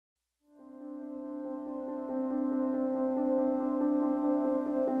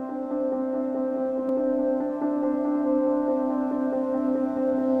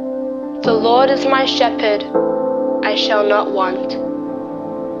The Lord is my shepherd, I shall not want.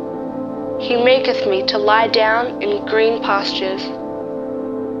 He maketh me to lie down in green pastures.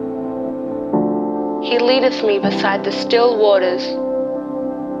 He leadeth me beside the still waters.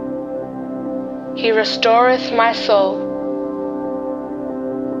 He restoreth my soul.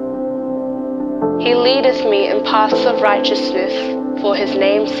 He leadeth me in paths of righteousness for his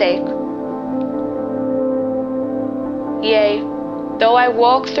name's sake. Yea, though I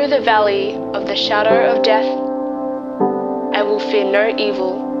walk through the valley of the shadow of death, I will fear no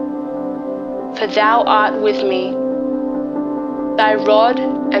evil, for thou art with me. Thy rod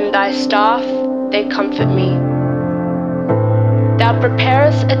and thy staff, they comfort me. Thou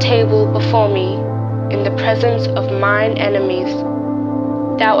preparest a table before me in the presence of mine enemies.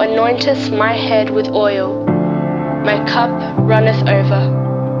 Thou anointest my head with oil, my cup runneth over.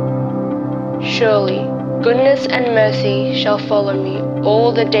 Surely goodness and mercy shall follow me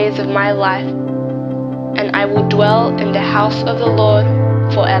all the days of my life, and I will dwell in the house of the Lord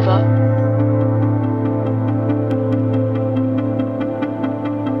forever.